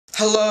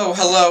Hello,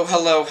 hello,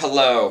 hello,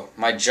 hello,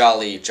 my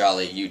jolly,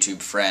 jolly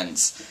YouTube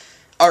friends.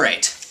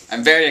 Alright,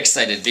 I'm very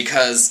excited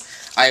because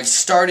I've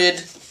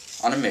started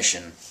on a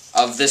mission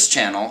of this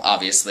channel,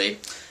 obviously,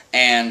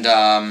 and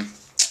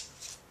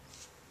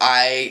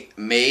I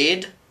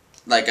made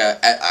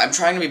I'm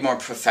trying to be more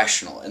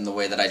professional in the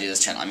way that I do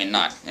this channel. I mean,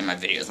 not in my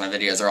videos. My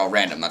videos are all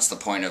random. That's the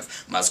point of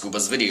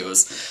MAZGOOPAH's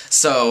videos.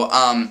 So,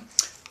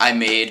 I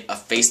made a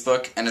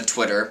Facebook and a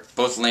Twitter.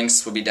 Both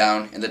links will be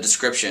down in the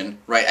description.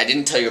 Right, I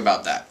didn't tell you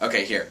about that.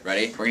 Okay, here,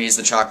 ready? We're gonna use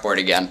the chalkboard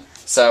again.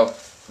 So,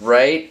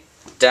 right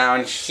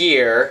down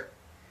here,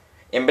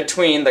 in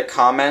between the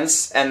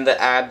comments and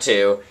the add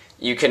to,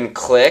 you can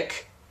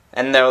click,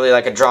 and there will be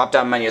like a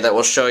drop-down menu that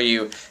will show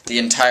you the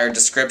entire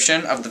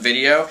description of the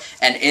video,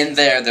 and in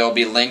there will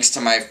be links to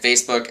my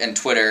Facebook and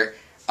Twitter,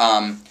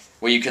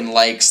 where you can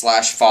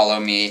like/follow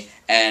me,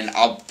 and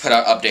I'll put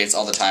out updates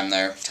all the time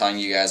there, telling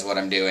you guys what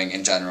I'm doing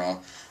in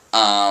general.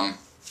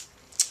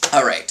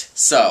 Alright,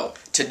 so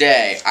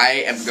today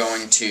I am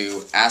going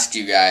to ask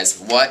you guys,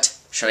 what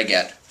should I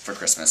get for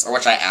Christmas, or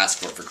what should I ask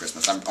for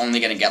Christmas? I'm only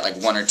going to get like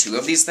one or two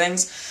of these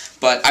things,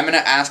 but I'm going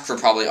to ask for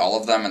probably all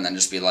of them, and then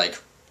just be like,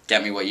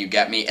 get me what you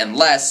get me,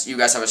 unless you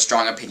guys have a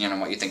strong opinion on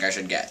what you think I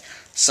should get.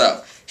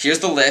 So, here's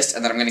the list,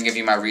 and then I'm going to give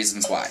you my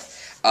reasons why.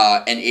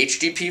 An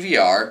HD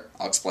PVR,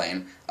 I'll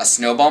explain, a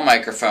snowball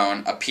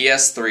microphone, a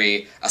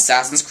PS3,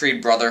 Assassin's Creed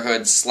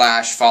Brotherhood /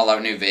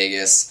 Fallout New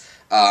Vegas,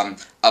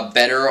 a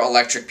better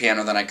electric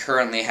piano than I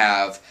currently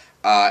have,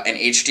 an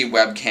HD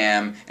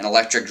webcam, an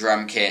electric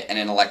drum kit, and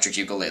an electric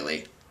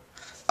ukulele.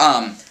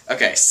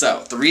 Okay,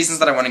 so, the reasons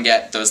that I want to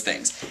get those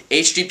things.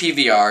 HD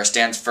PVR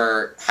stands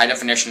for High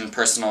Definition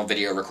Personal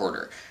Video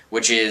Recorder,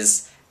 which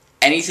is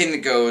anything that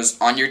goes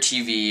on your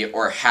TV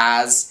or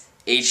has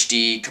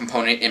HD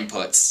component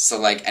inputs, so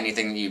like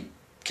anything that you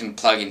can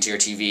plug into your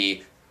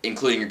TV,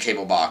 including your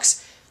cable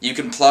box. You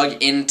can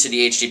plug into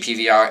the HD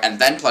PVR and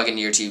then plug into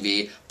your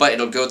TV, but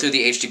it'll go through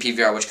the HD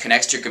PVR, which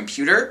connects to your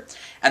computer,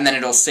 and then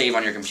it'll save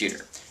on your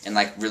computer in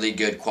like really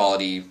good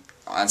quality.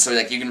 And so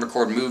like you can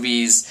record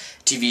movies,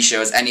 TV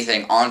shows,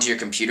 anything onto your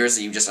computer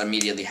so you just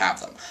immediately have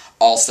them.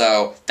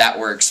 Also, that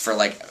works for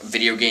like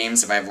video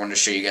games. If I ever wanted to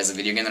show you guys a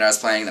video game that I was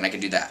playing, then I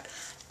could do that.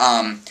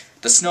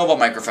 The snowball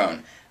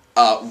microphone.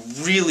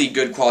 Really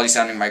good quality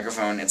sounding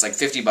microphone. It's like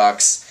 50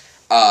 bucks,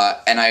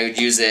 and I would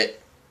use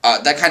it.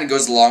 That kind of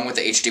goes along with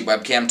the HD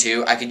webcam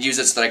too. I could use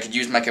it so that I could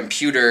use my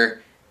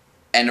computer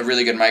and a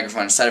really good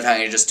microphone instead of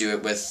having to just do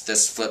it with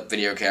this flip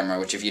video camera,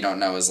 which if you don't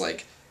know is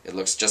like, it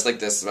looks just like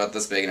this, about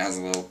this big, and it has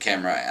a little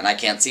camera, and I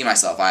can't see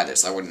myself either,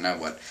 so I wouldn't know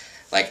what,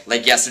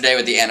 like yesterday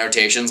with the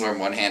annotations where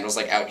one hand was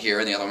like out here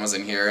and the other one was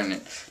in here and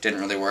it didn't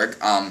really work,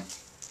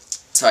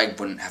 so I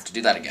wouldn't have to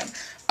do that again.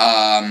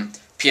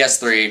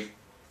 PS3,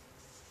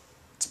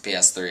 it's a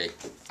PS3,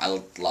 I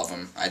love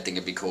them, I think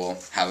it'd be cool,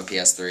 have a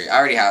PS3. I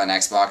already have an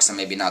Xbox, so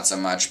maybe not so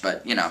much,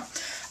 but you know.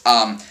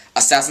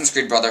 Assassin's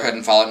Creed Brotherhood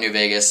and Fallout New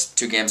Vegas,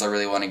 two games I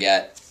really want to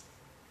get.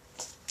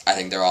 I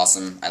think they're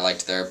awesome, I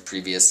liked their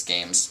previous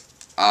games.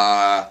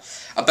 A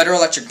better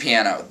electric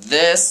piano.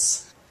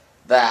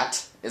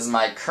 That is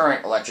my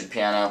current electric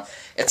piano.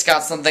 It's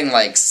got something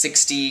like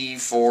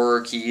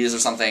 64 keys or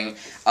something,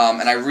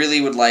 and I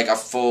really would like a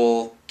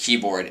full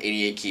keyboard,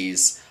 88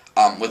 keys,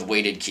 with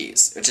weighted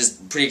keys, which is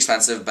pretty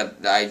expensive,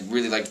 but I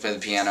really like to play the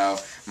piano.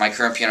 My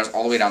current piano is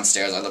all the way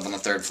downstairs. I live on the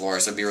 3rd floor,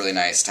 so it'd be really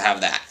nice to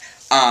have that.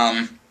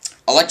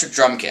 Electric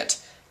drum kit.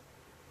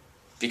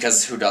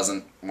 Because who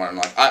doesn't want to,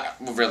 like,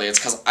 well, really, it's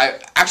because I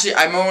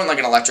want, like,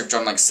 an electric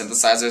drum, like,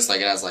 synthesizer, so, like,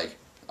 it has, like,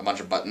 a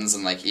bunch of buttons,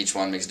 and, like, each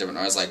one makes a different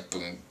noise, like,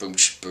 boom, boom,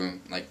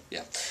 boom, like,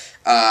 yeah.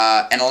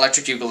 An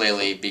electric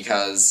ukulele,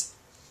 because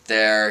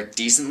they're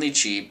decently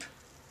cheap,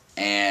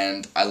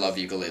 and I love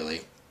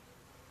ukulele.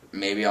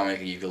 Maybe I'll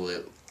make a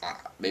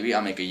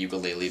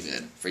ukulele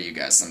vid for you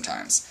guys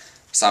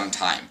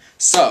sometime.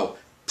 So,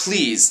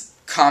 please,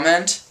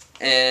 comment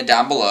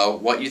down below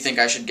what you think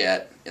I should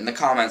get in the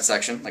comments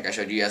section, like I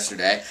showed you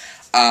yesterday,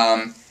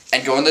 and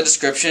go in the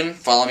description,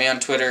 follow me on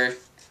Twitter,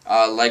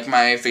 like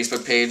my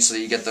Facebook page so that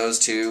you get those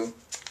too,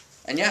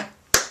 and yeah,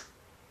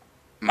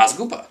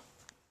 MAZGOOPAH.